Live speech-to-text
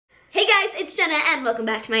it's Jenna and welcome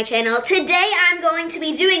back to my channel. Today I'm going to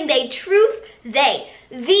be doing the truth or dare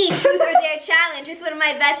challenge with one of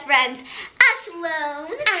my best friends, Ashlyn.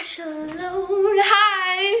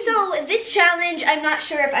 Hi. So this challenge, I'm not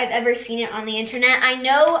sure if I've ever seen it on the internet. I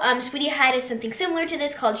know Sweetie Hide is something similar to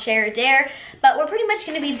this called Share or Dare, but we're pretty much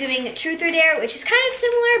going to be doing truth or dare, which is kind of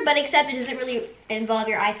similar, but except it doesn't really involve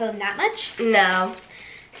your iPhone that much. No.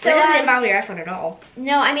 So it doesn't involve your iPhone at all.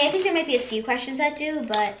 No, I mean, I think there might be a few questions that do,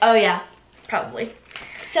 but... Oh yeah, probably.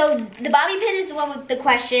 So the bobby pin is the one with the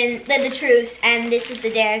question, the truths, and this is the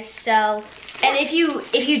dares, so... And if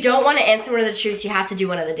you don't want to answer one of the truths, you have to do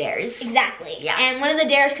one of the dares. Exactly. Yeah. And one of the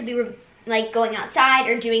dares could be like going outside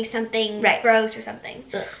or doing something gross or something.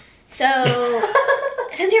 Ugh. So,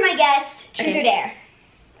 since you're my guest, truth or dare?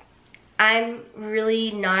 I'm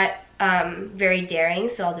really not very daring,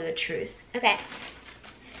 so I'll do a truth. Okay.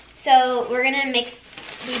 So we're gonna mix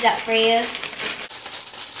these up for you.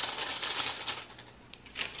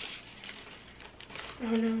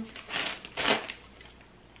 Oh no.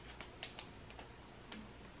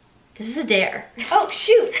 This is a dare. Oh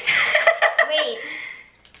shoot. Wait.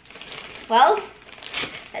 Well,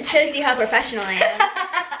 that shows you how professional I am.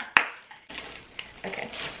 Okay.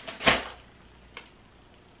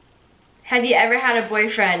 Have you ever had a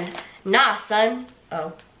boyfriend? Nah, son.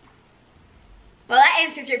 Oh. Well, that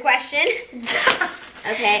answers your question.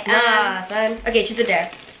 Okay. Nah, son. Okay, truth or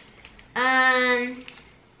dare.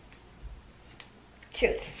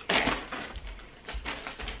 Truth.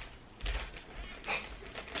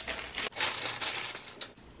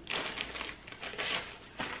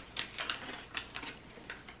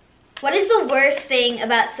 What is the worst thing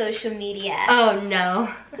about social media? Oh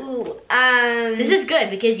no. Ooh, This is good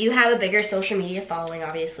because you have a bigger social media following,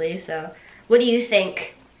 obviously, so what do you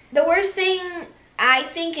think? The worst thing I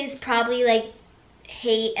think is probably like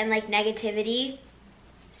hate and like negativity.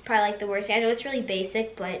 It's probably like the worst thing. I know it's really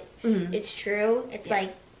basic, but it's true. It's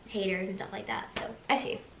like haters and stuff like that, so. I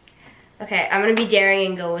see. Okay, I'm gonna be daring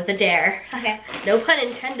and go with a dare. Okay. No pun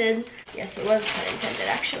intended. Yes, it was pun intended,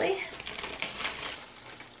 actually.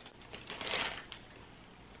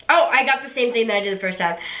 Oh, I got the same thing that I did the first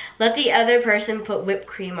time. Let the other person put whipped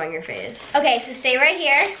cream on your face. Okay, so stay right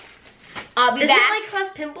here. I'll be back. Does it like cause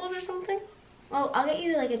pimples or something? Well, I'll get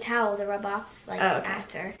you like a towel to rub off like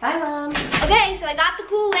after. Bye, Mom. Okay, so I got the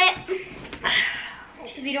Cool Whip.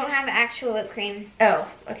 Because you don't have actual whipped cream. Oh,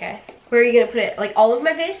 okay. Where are you gonna put it? Like all over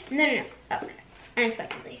my face? No, no, no. Oh, okay.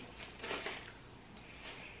 Unexpectedly.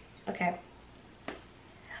 Okay.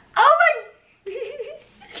 Oh my!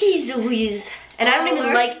 Jeez Louise. And I don't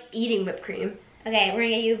even like eating whipped cream. Okay, we're gonna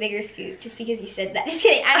get you a bigger scoop just because you said that. Just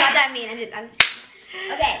kidding. I'm not that mean. I'm just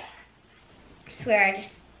kidding. Okay. I swear I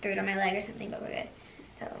just threw it on my leg or something, but we're good.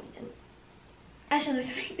 No, you didn't. Ashlyn,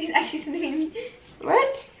 there's actually something in me.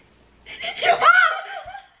 What?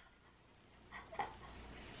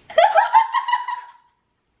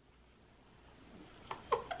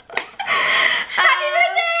 Happy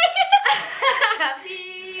birthday!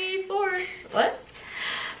 Happy 4th. What?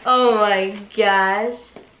 Oh my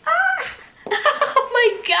gosh. Ah. Oh my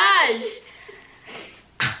gosh.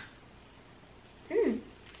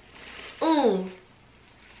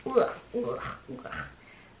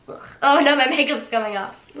 Oh no, my makeup's coming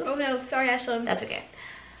off. Oops. Oh no, sorry Ashlyn. That's okay.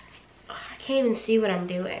 Oh, I can't even see what I'm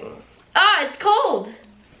doing. Ah, it's cold.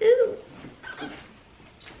 Ooh.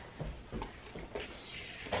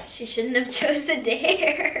 She shouldn't have chose the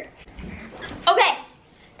dare. Okay,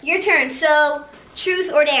 your turn. So,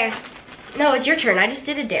 truth or dare? No, it's your turn. I just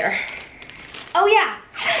did a dare. Oh yeah.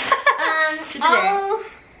 I'll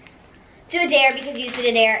do a dare because you did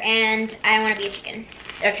a dare and I don't want to be a chicken.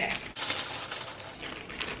 Okay.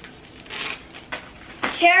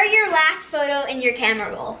 Share your last photo in your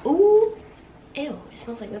camera roll. Ooh. Ew, it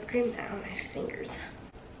smells like whipped cream now on my fingers.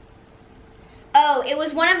 Oh, it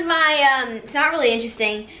was one of my, it's not really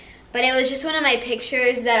interesting, but it was just one of my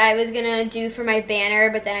pictures that I was gonna do for my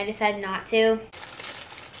banner, but then I decided not to.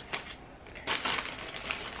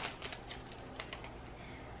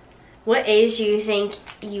 What age do you think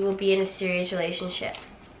you will be in a serious relationship?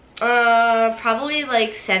 Probably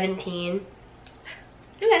like 17.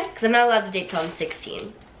 Okay. Because I'm not allowed to date till I'm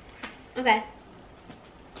 16. Okay.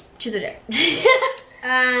 Truth or dare?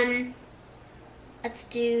 Let's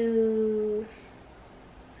do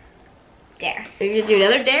dare. Are you gonna do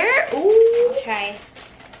another dare? Ooh. I'll try.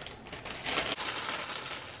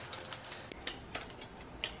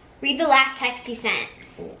 Read the last text you sent.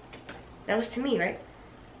 That was to me, right?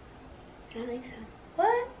 I don't think so.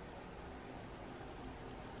 What?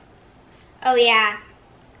 Oh yeah.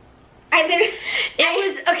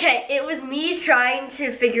 It was me trying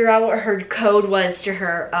to figure out what her code was to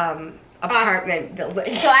her apartment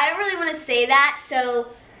building. So I don't really want to say that. So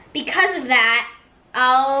because of that,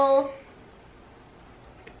 I'll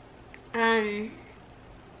do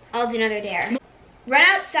another dare. Run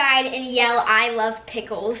outside and yell, "I love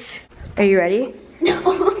pickles." Are you ready?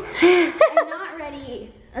 No, I'm not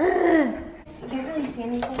ready. Ugh. You can't really see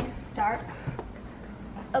anything. It's dark.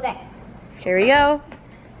 Okay. Here we go.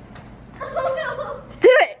 Oh no!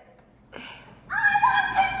 Do it!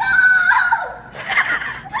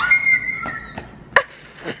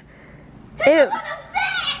 Ew.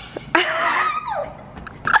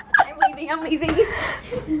 I'm leaving.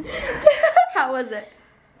 How was it?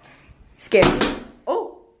 Scared me.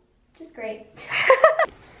 Oh. Just great.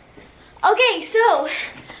 Okay, so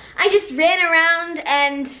I just ran around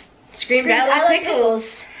and Screamed out "I like love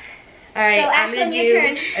pickles. All right, So, I'm Ashlyn, gonna your do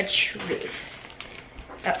turn. a truth.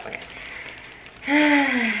 Oh, okay.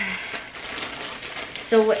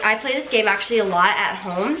 So I play this game actually a lot at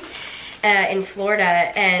home in Florida,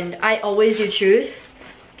 and I always do truth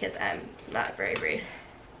because I'm not very brave.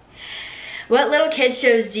 What little kid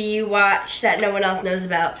shows do you watch that no one else knows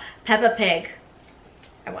about? Peppa Pig.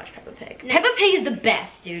 I watch Peppa Pig. Next. Peppa Pig is the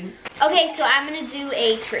best, dude. Okay, so I'm gonna do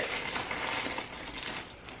a truth.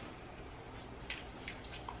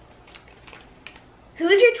 Who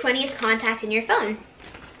is your 20th contact in your phone?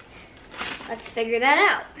 Let's figure that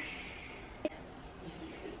out.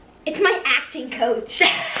 It's my acting coach.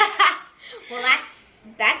 Well,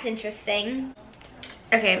 that's interesting.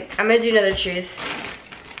 Okay, I'm gonna do another truth.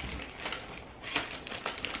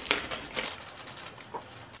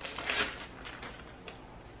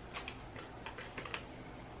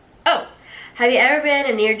 Oh, have you ever been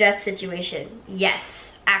in a near-death situation?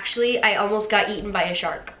 Yes. Actually, I almost got eaten by a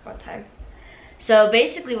shark one time. So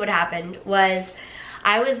basically what happened was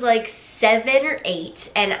I was like 7 or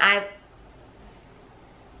 8 and I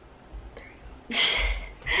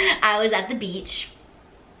was at the beach.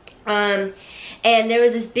 And there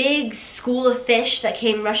was this big school of fish that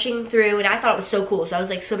came rushing through, and I thought it was so cool, so I was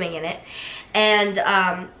like swimming in it. And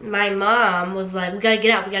my mom was like, we gotta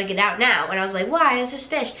get out now. And I was like, why? It's just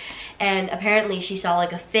fish. And apparently she saw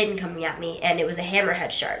like a fin coming at me, and it was a hammerhead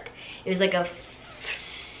shark. It was like a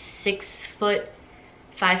 6 foot,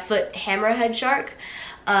 5 foot hammerhead shark.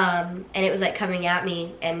 And it was like coming at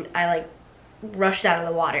me, and I like rushed out of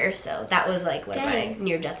the water. So that was like one of my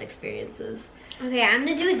near-death experiences. Okay, I'm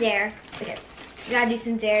gonna do a dare. Okay. You gotta do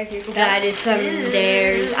some dares. You Gotta do some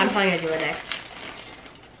dares. I'm probably gonna do it next.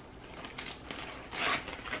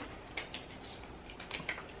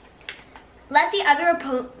 Let the other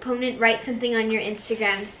opponent write something on your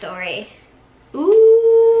Instagram story.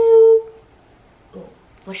 Ooh. Ooh.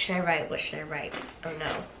 What should I write? What should I write? Oh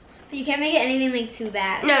no. But you can't make it anything like too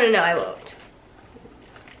bad. No, I won't.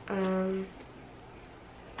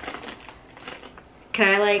 Can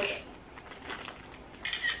I like...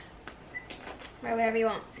 Write whatever you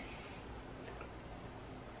want.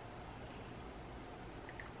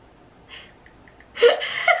 You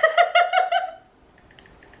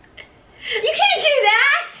can't do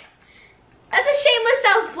that! That's a shameless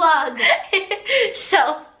self-plug.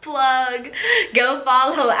 Self-plug. Go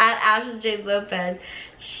follow at Ashlyn J. Lopez.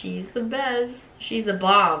 She's the best. She's the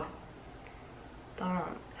bomb.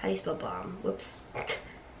 Bomb. How do you spell bomb? Whoops.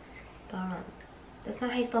 Bomb. That's not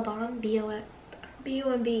how you spell bomb? B-O-M.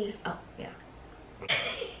 B-U-M-B. Oh, yeah.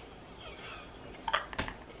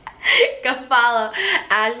 Go follow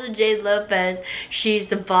Ashlyn J. Lopez. She's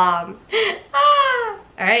the bomb. Ah!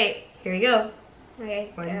 Alright, here we go.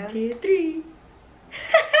 Okay. 1, 2, 3.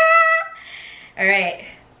 Alright.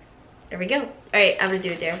 There we go. Alright, I'm gonna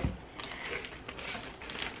do it there.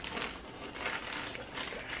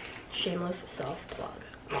 Shameless self-plug.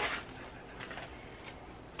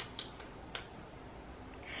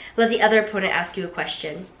 Let the other opponent ask you a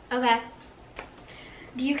question. Okay.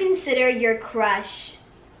 Do you consider your crush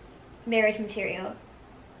marriage material?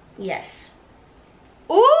 Yes.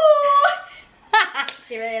 Ooh!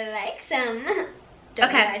 She really likes him. Don't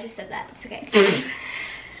Okay. worry, I just said that. It's okay.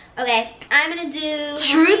 Okay, I'm gonna do...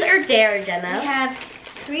 Truth or dare, We Jenna? have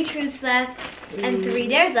 3 truths left and 3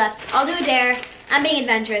 dares left. I'll do a dare. I'm being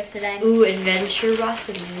adventurous today. Ooh,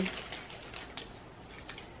 adventurosity.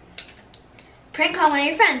 Prank call one of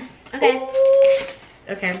your friends. Okay. Ooh.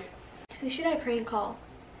 Okay. Who should I prank call?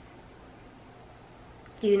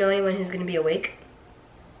 Do you know anyone who's gonna be awake?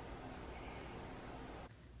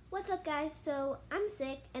 What's up, guys? So I'm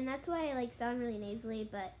sick, and that's why I sound really nasally.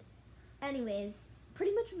 But anyways,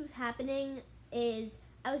 pretty much what was happening is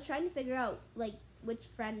I was trying to figure out which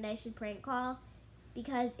friend I should prank call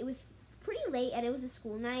because it was pretty late and it was a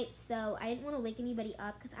school night, so I didn't want to wake anybody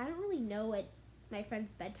up because I don't really know what my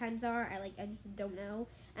friends' bedtimes are. I just don't know.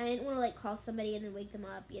 and I didn't want to like call somebody and then wake them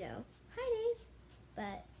up, you know. Hi, Days.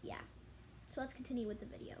 But yeah. So let's continue with the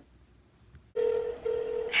video.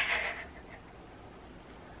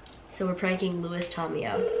 So we're pranking Louis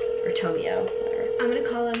Tomio, or Tomio, whatever. I'm gonna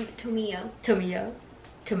call him Tomio. Tomio.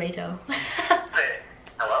 Tomato. Hey,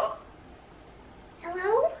 hello?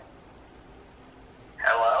 Hello?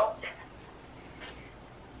 Hello?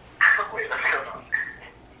 Wait, what's going on?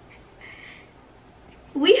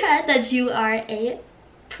 We heard that you are a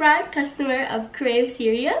Prime customer of Crave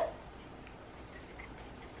cereal.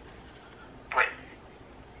 Wait,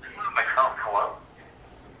 this is my phone. Hello?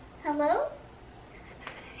 Hello?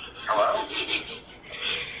 Hello?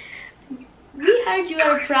 We heard you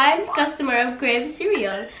are a Prime customer of Crave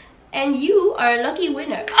cereal, and you are a lucky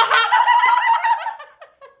winner. I'm gonna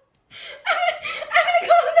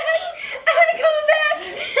call him back. I'm gonna call him back.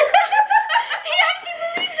 He actually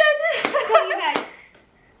believes us. I'm calling you back.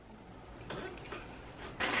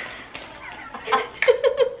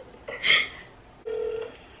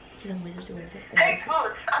 He's on Windows or whatever. Hey,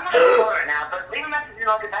 Louis, I'm not on the phone right now, but leave a message and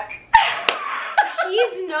I'll get back to you.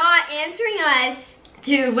 He's not answering us.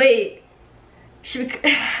 Dude, wait. Should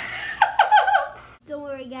we... Don't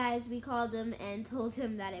worry, guys. We called him and told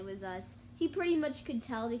him that it was us. He pretty much could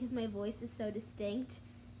tell because my voice is so distinct.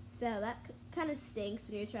 So that kind of stinks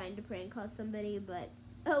when you're trying to prank call somebody, but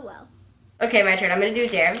oh well. Okay, my turn. I'm gonna do a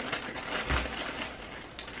dare.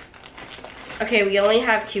 Okay, we only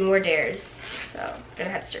have 2 more dares, so I'm gonna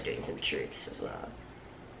have to start doing some truths as well.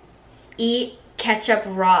 Eat ketchup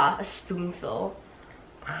raw, a spoonful.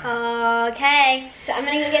 Okay, so I'm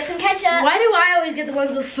gonna go get some ketchup. Why do I always get the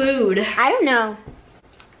ones with food? I don't know.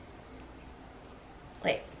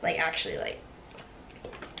 Like actually, like.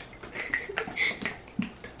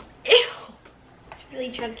 Ew. It's really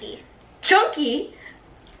chunky. Chunky?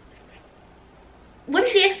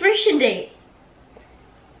 When's the expiration date?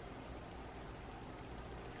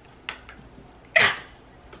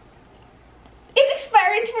 It's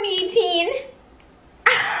expired in 2018.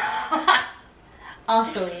 I'll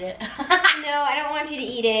still eat it. No, I don't want you to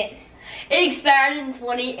eat it. It expired in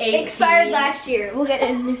 2018. It expired last year. We'll get it.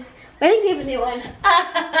 I think we have a new one.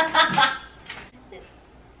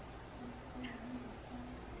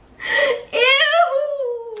 Ew!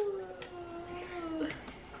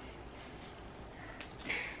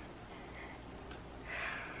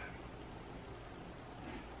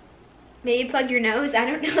 Maybe plug your nose. I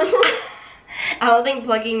don't know. I don't think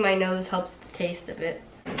plugging my nose helps the taste of it.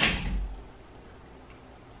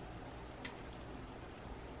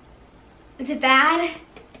 Is it bad?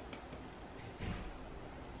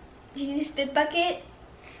 Do you need a spit bucket?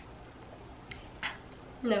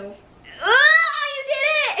 No. Oh, you did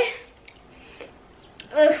it!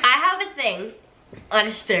 Ugh. I have a thing, I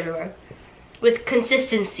just spit everywhere, with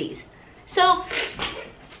consistencies. So,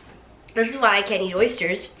 this is why I can't eat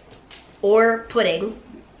oysters, or pudding,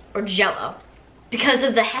 or Jell-O. Because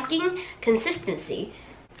of the hecking consistency.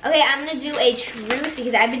 Okay, I'm gonna do a truth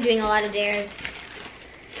because I've been doing a lot of dares.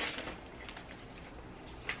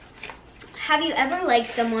 Have you ever liked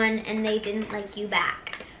someone and they didn't like you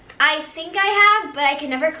back? I think I have, but I can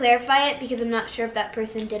never clarify it because I'm not sure if that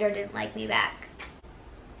person did or didn't like me back.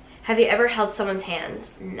 Have you ever held someone's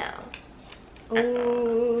hands? No.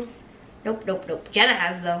 Ooh. Nope, nope, nope. Jenna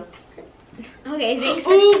has though. Okay, thanks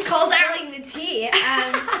for Ooh, calls out. spilling the tea.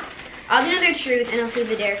 I'll do another truth and I'll save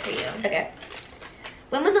the dare for you. Okay.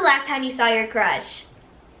 When was the last time you saw your crush?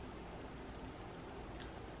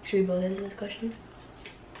 Should we both answer this question?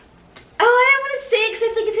 Oh, I don't want to say it because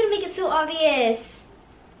I feel like it's going to make it so obvious.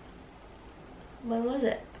 When was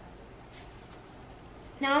it?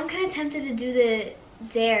 Now I'm kind of tempted to do the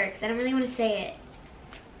dare because I don't really want to say it.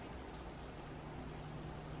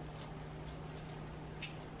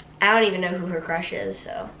 I don't even know who her crush is,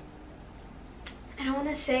 so. I don't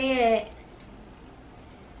want to say it.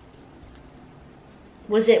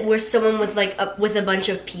 Was it with someone with like with a bunch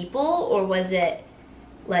of people, or was it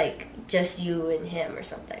like just you and him or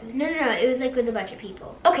something? No, it was like with a bunch of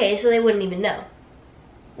people. Okay, so they wouldn't even know.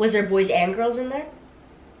 Was there boys and girls in there?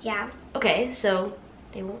 Yeah. Okay, so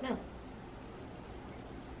they won't know.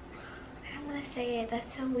 I don't want to say it.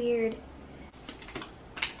 That's so weird.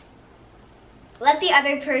 Let the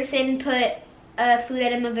other person put a food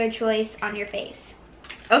item of their choice on your face.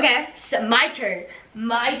 Okay, so my turn.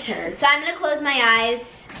 My turn. So I'm going to close my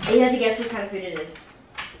eyes. And you have to guess what kind of food it is.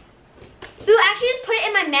 Ooh, actually just put it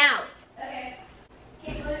in my mouth. Okay.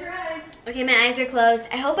 Okay, close your eyes. Okay, my eyes are closed.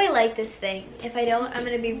 I hope I like this thing. If I don't, I'm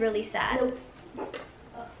going to be really sad. Nope.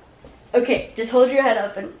 Okay, just hold your head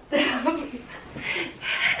up and...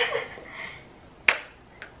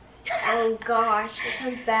 Oh Oh gosh, that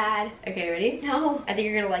sounds bad. Okay, ready? No. I think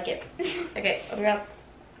you're gonna like it. Okay, open your mouth.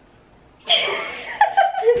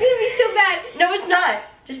 It's gonna be so bad. No, it's not.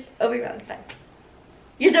 Just open your mouth, it's fine.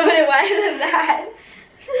 You're doing it wider than that.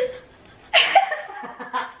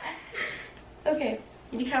 Okay,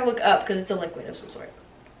 you need to kind of look up because it's a liquid of some sort.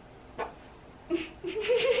 Open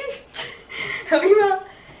your mouth.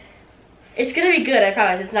 It's gonna be good, I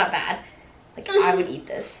promise. It's not bad. Like, I would eat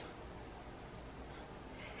this.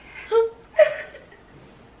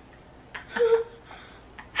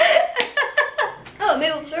 Oh,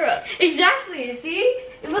 maple syrup. Exactly, see?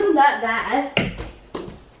 It wasn't that bad.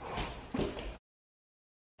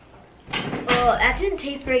 Oh, that didn't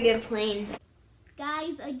taste very good plain.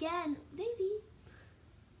 Guys, again, Daisy.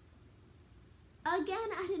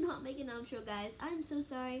 Again, I did not make an outro, guys. I'm so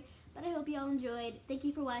sorry, but I hope you all enjoyed. Thank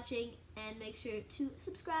you for watching, and make sure to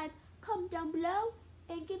subscribe, comment down below,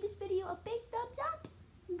 and give this video a big thumbs up.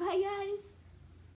 Bye, guys.